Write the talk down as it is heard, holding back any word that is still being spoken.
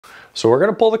So we're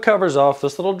gonna pull the covers off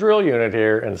this little drill unit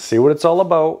here and see what it's all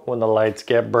about when the lights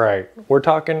get bright. We're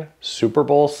talking Super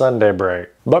Bowl Sunday bright.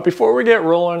 But before we get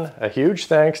rolling, a huge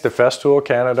thanks to Festool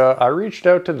Canada. I reached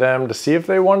out to them to see if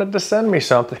they wanted to send me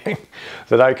something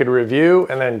that I could review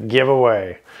and then give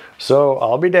away. So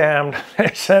I'll be damned,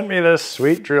 they sent me this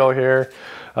sweet drill here.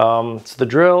 It's the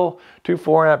drill, 2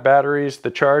 4-amp batteries, the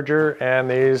charger,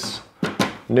 and these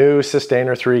new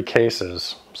Sustainer 3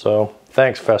 cases. So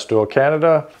thanks Festool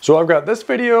Canada. So I've got this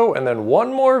video and then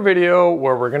one more video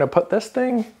where we're gonna put this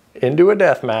thing into a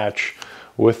death match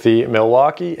with the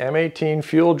Milwaukee M18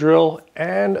 fuel drill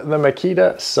and the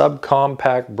MAKITA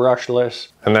subcompact brushless.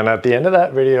 And then at the end of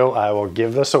that video, I will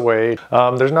give this away.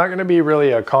 There's not gonna be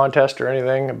really a contest or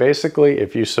anything. Basically,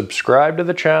 if you subscribe to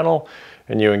the channel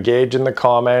and you engage in the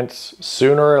comments,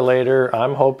 sooner or later,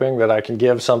 I'm hoping that I can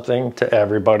give something to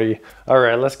everybody. All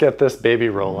right, let's get this baby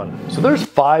rolling. So there's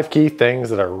 5 key things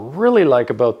that I really like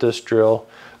about this drill.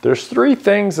 There's 3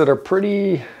 things that are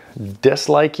pretty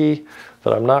dislikey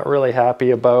that I'm not really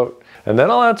happy about. And then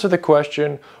I'll answer the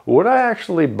question, would I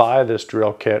actually buy this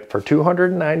drill kit for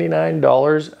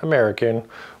 $299 American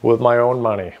with my own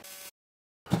money?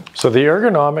 So the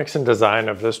ergonomics and design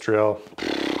of this drill,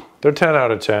 they're 10 out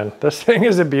of 10. This thing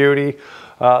is a beauty.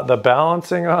 The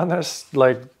balancing on this,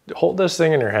 like hold this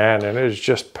thing in your hand and it is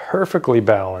just perfectly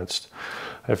balanced.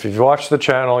 If you've watched the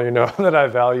channel, you know that I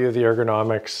value the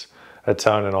ergonomics a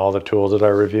ton in all the tools that I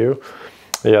review.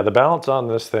 Yeah, the balance on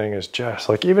this thing is just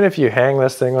like, even if you hang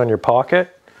this thing on your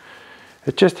pocket,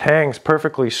 it just hangs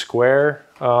perfectly square.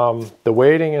 The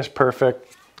weighting is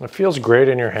perfect. It feels great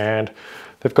in your hand.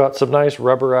 They've got some nice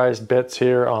rubberized bits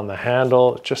here on the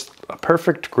handle, just a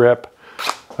perfect grip.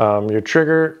 Your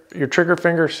trigger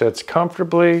finger sits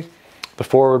comfortably. The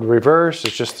forward reverse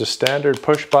is just a standard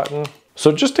push button.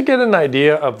 So just to get an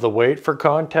idea of the weight for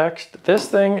context, this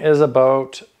thing is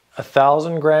about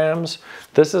 1,000 grams.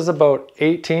 This is about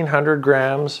 1,800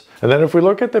 grams. And then if we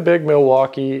look at the big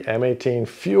Milwaukee M18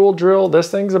 fuel drill,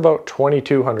 this thing's about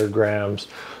 2,200 grams.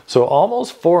 So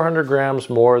almost 400 grams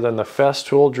more than the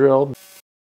Festool drill.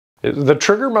 The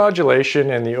trigger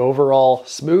modulation and the overall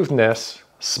smoothness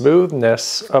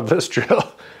of this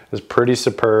drill is pretty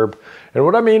superb. And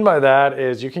what I mean by that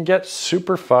is you can get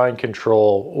super fine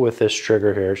control with this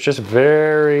trigger here. It's just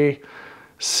very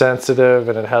sensitive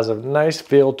and it has a nice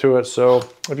feel to it. So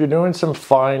if you're doing some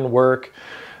fine work,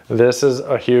 this is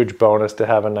a huge bonus to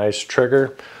have a nice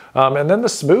trigger. And then the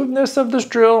smoothness of this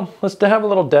drill, let's have a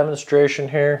little demonstration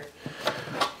here.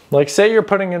 Like say you're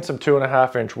putting in some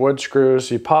 2.5-inch wood screws,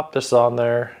 you pop this on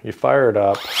there, you fire it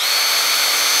up.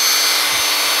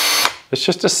 It's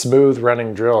just a smooth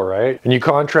running drill, right? And you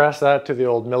contrast that to the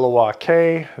old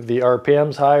Milwaukee, the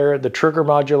RPM's higher, the trigger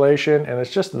modulation, and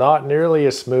it's just not nearly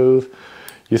as smooth.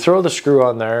 You throw the screw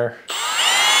on there,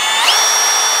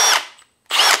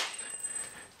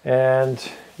 and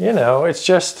you know, it's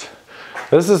just,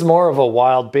 this is more of a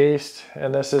wild beast,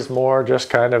 and this is more just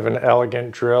kind of an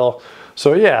elegant drill.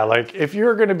 So yeah, like if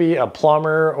you're gonna be a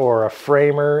plumber or a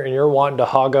framer and you're wanting to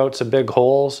hog out some big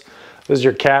holes, this is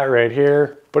your cat right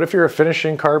here. But if you're a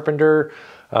finishing carpenter,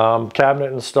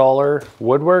 cabinet installer,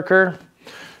 woodworker,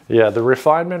 yeah, the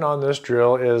refinement on this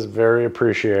drill is very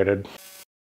appreciated.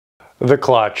 The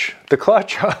clutch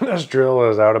on this drill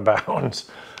is out of bounds.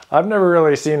 I've never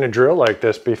really seen a drill like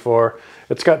this before.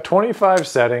 It's got 25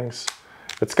 settings.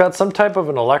 It's got some type of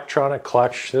an electronic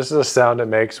clutch. This is the sound it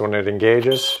makes when it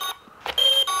engages.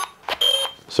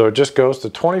 So it just goes to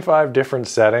 25 different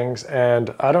settings,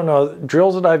 and I don't know,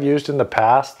 drills that I've used in the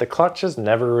past, the clutch is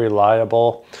never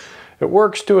reliable. It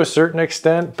works to a certain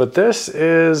extent, but this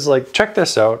is like, check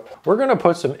this out. We're gonna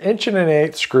put some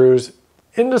 1.1/8" screws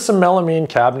into some melamine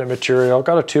cabinet material.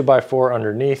 Got a 2x4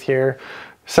 underneath here.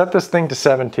 Set this thing to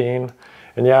 17,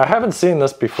 and yeah, I haven't seen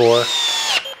this before.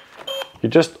 You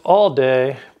just all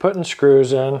day putting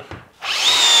screws in,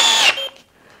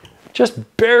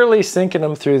 just barely sinking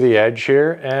them through the edge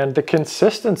here, and the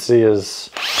consistency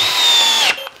is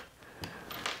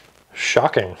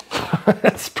shocking.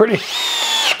 It's pretty.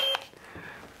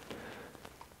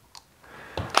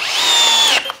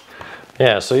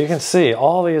 Yeah, so you can see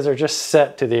all these are just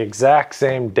set to the exact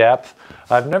same depth.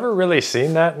 I've never really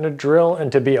seen that in a drill,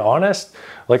 and to be honest,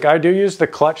 like I do use the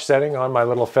clutch setting on my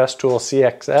little Festool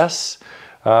CXS.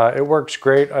 It works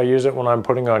great. I use it when I'm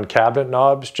putting on cabinet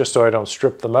knobs just so I don't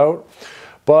strip them out.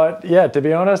 But yeah, to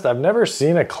be honest, I've never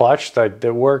seen a clutch that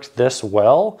works this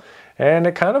well. And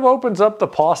it kind of opens up the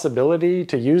possibility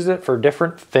to use it for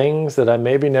different things that I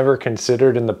maybe never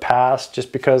considered in the past,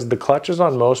 just because the clutches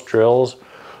on most drills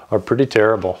are pretty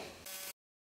terrible.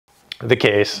 The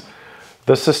case.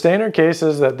 The sustainer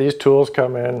cases that these tools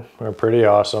come in are pretty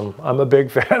awesome. I'm a big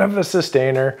fan of the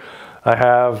sustainer. I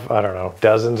have, I don't know,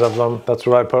 dozens of them. That's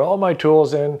what I put all my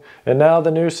tools in. And now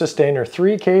the new Sustainer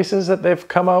 3 cases that they've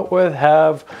come out with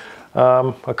have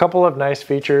a couple of nice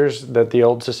features that the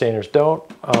old Sustainers don't.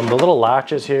 The little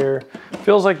latches here,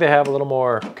 feels like they have a little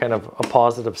more kind of a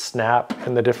positive snap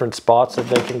in the different spots that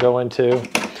they can go into.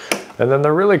 And then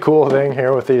the really cool thing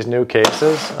here with these new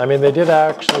cases, I mean, they did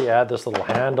actually add this little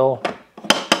handle.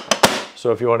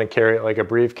 So if you want to carry it like a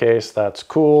briefcase, that's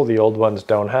cool. The old ones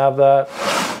don't have that.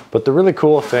 But the really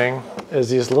cool thing is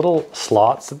these little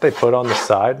slots that they put on the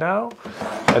side now.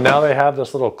 And now they have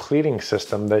this little cleating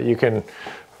system that you can,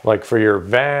 like for your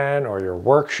van or your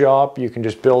workshop, you can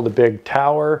just build a big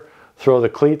tower, throw the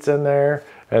cleats in there,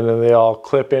 and then they all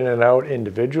clip in and out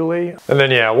individually. And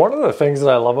then yeah, one of the things that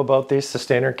I love about these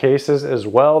Sustainer cases as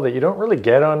well that you don't really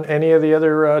get on any of the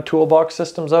other toolbox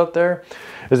systems out there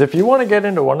is if you want to get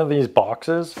into one of these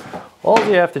boxes, all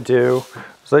you have to do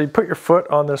is you put your foot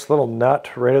on this little nut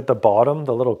right at the bottom,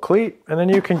 the little cleat, and then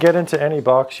you can get into any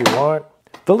box you want.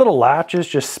 The little latches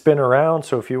just spin around,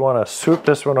 so if you want to swoop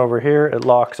this one over here, it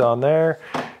locks on there,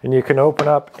 and you can open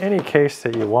up any case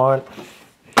that you want.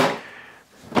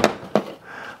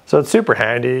 So it's super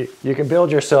handy. You can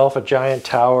build yourself a giant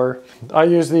tower. I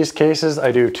use these cases,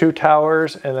 I do 2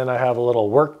 towers, and then I have a little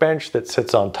workbench that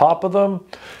sits on top of them.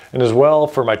 And as well,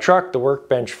 for my truck, the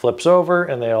workbench flips over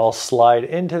and they all slide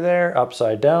into there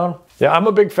upside down. Yeah, I'm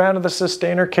a big fan of the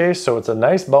Sustainer case, so it's a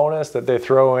nice bonus that they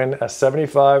throw in a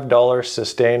 $75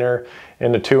 Sustainer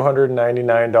in a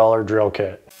 $299 drill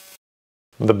kit.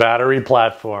 The battery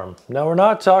platform. Now we're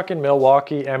not talking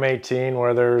Milwaukee M18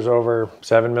 where there's over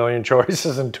 7 million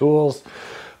choices and tools,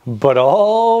 but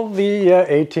all the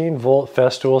 18-volt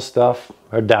Festool stuff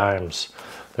are dimes.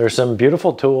 There's some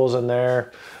beautiful tools in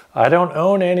there. I don't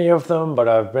own any of them, but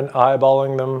I've been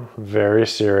eyeballing them very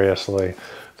seriously.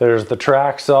 There's the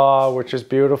track saw, which is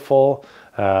beautiful.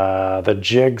 The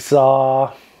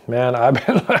jigsaw. Man,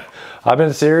 I've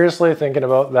been seriously thinking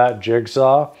about that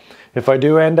jigsaw. If I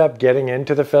do end up getting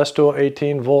into the Festool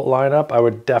 18-volt lineup, I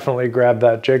would definitely grab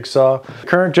that jigsaw. The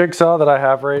current jigsaw that I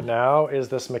have right now is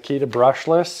this MAKITA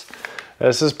brushless.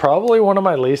 This is probably one of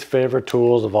my least favorite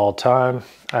tools of all time.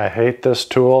 I hate this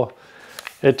tool.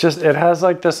 It has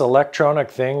like this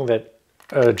electronic thing that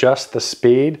adjusts the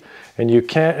speed, and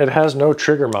it has no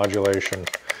trigger modulation.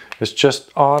 It's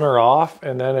just on or off,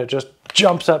 and then it just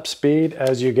jumps up speed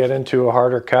as you get into a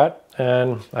harder cut,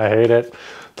 and I hate it.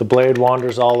 The blade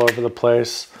wanders all over the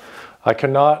place. I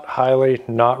cannot highly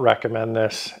not recommend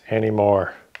this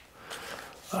anymore.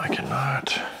 I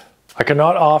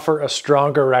cannot offer a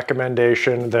stronger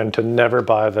recommendation than to never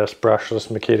buy this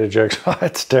brushless MAKITA jigsaw.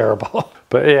 It's terrible.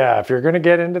 But yeah, if you're gonna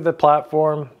get into the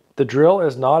platform, the drill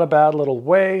is not a bad little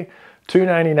way.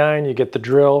 $299, you get the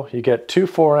drill, you get 2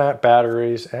 4-amp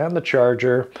batteries and the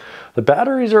charger. The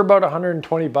batteries are about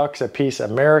 120 bucks a piece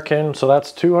American, so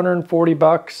that's 240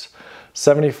 bucks.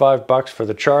 75 bucks for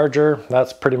the charger.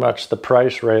 That's pretty much the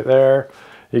price right there.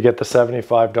 You get the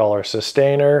 $75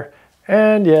 Sustainer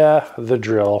and yeah, the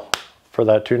drill for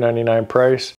that $299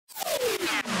 price.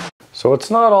 So it's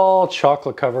not all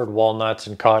chocolate covered walnuts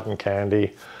and cotton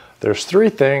candy. There's 3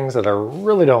 things that I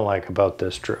really don't like about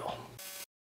this drill.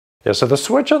 Yeah, so the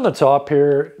switch on the top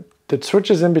here that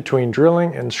switches in between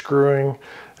drilling and screwing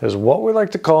is what we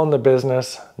like to call in the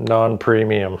business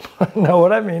non-premium. Now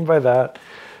what I mean by that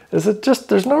is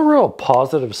there's no real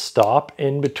positive stop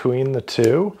in between the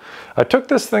two. I took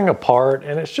this thing apart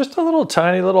and it's just a little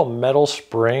tiny little metal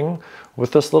spring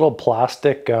with this little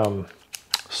plastic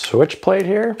switch plate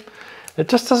here. It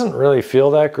just doesn't really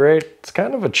feel that great. It's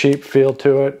kind of a cheap feel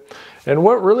to it. And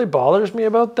what really bothers me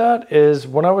about that is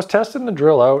when I was testing the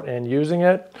drill out and using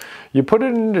it, you put it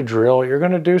into drill, you're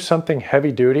gonna do something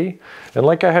heavy duty. And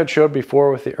like I had showed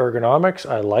before with the ergonomics,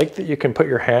 I like that you can put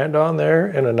your hand on there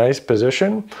in a nice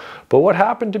position. But what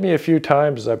happened to me a few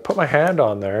times is I put my hand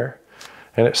on there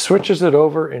and it switches it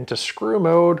over into screw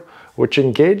mode, which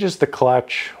engages the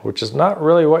clutch, which is not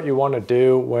really what you wanna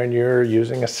do when you're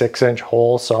using a 6-inch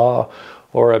hole saw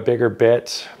or a bigger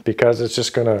bit, because it's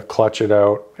just gonna clutch it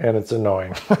out and it's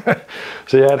annoying.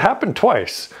 So yeah, it happened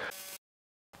twice.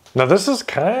 Now this is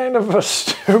kind of a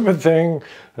stupid thing,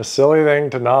 a silly thing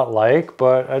to not like,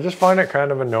 but I just find it kind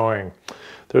of annoying.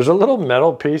 There's a little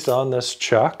metal piece on this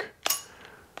chuck.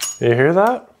 You hear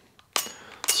that?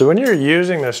 So when you're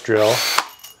using this drill,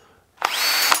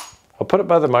 I'll put it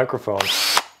by the microphone.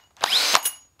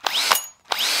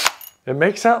 It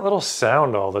makes that little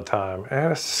sound all the time,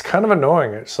 and it's just kind of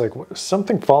annoying. It's like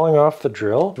something falling off the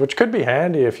drill, which could be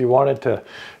handy if you wanted to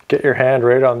get your hand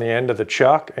right on the end of the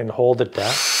chuck and hold it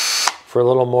down. for a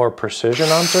little more precision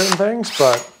on certain things,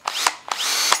 but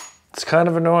it's kind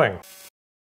of annoying.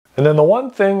 And then the one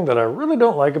thing that I really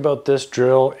don't like about this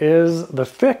drill is the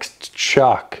fixed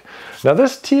chuck. Now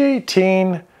this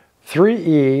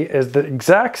T18+3 is the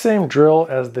exact same drill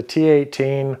as the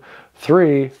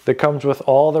T18+3 that comes with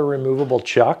all the removable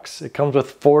chucks. It comes with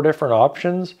 4 different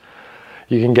options.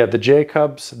 You can get the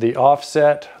Jacobs, the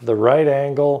offset, the right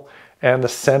angle, and the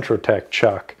Centrotech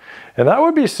chuck. And that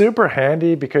would be super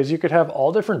handy because you could have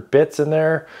all different bits in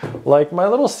there. Like my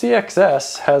little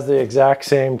CXS has the exact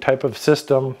same type of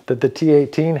system that the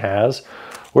T18 has,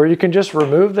 where you can just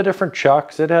remove the different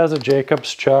chucks. It has a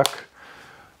Jacobs chuck,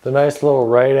 the nice little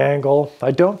right angle.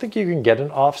 I don't think you can get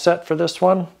an offset for this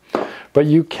one, but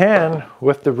you can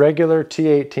with the regular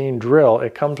T18 drill.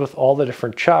 It comes with all the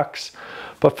different chucks.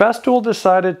 But Festool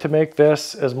decided to make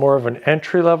this as more of an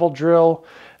entry-level drill,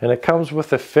 and it comes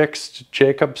with a fixed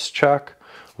Jacobs chuck,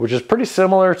 which is pretty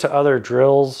similar to other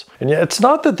drills. And yet it's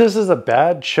not that this is a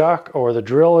bad chuck or the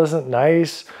drill isn't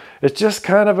nice. It's just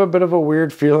kind of a bit of a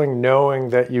weird feeling knowing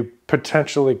that you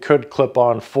potentially could clip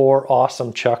on 4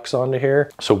 awesome chucks onto here.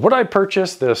 So would I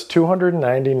purchase this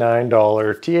 $299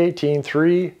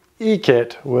 T18+3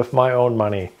 E-kit with my own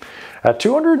money? At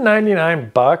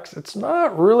 $299, it's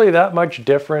not really that much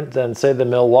different than say the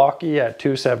Milwaukee at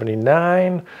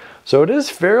 $279. So it is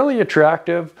fairly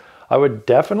attractive. I would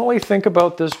definitely think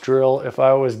about this drill if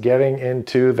I was getting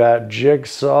into that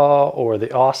jigsaw or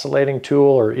the oscillating tool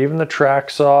or even the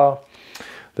track saw.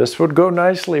 This would go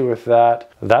nicely with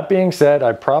that. That being said,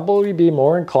 I'd probably be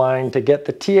more inclined to get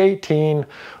the T18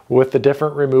 with the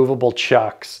different removable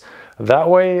chucks. That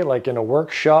way, like in a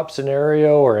workshop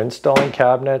scenario or installing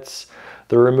cabinets,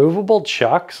 the removable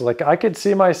chucks, like I could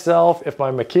see myself if my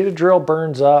MAKITA drill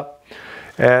burns up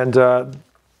and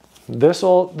this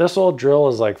old drill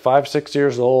is like 5-6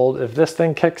 years old. If this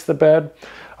thing kicks the bed,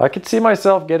 I could see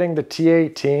myself getting the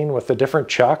T18 with the different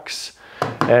chucks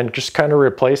and just kind of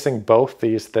replacing both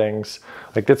these things.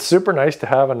 Like it's super nice to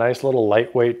have a nice little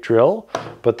lightweight drill,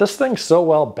 but this thing's so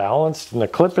well balanced and the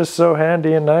clip is so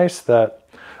handy and nice that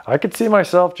I could see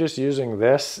myself just using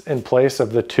this in place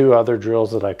of the 2 other drills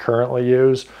that I currently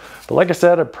use. But like I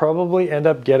said, I'd probably end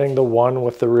up getting the one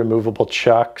with the removable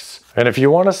chucks. And if you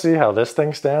want to see how this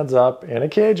thing stands up in a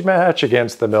cage match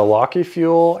against the Milwaukee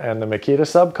Fuel and the MAKITA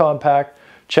Subcompact,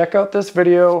 check out this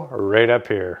video right up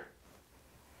here.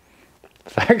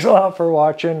 Thanks a lot for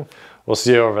watching. We'll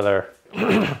see you over there.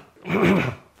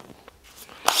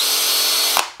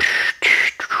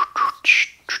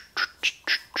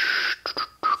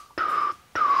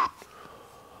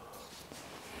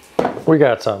 We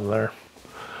got something there.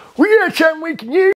 We got something we can use.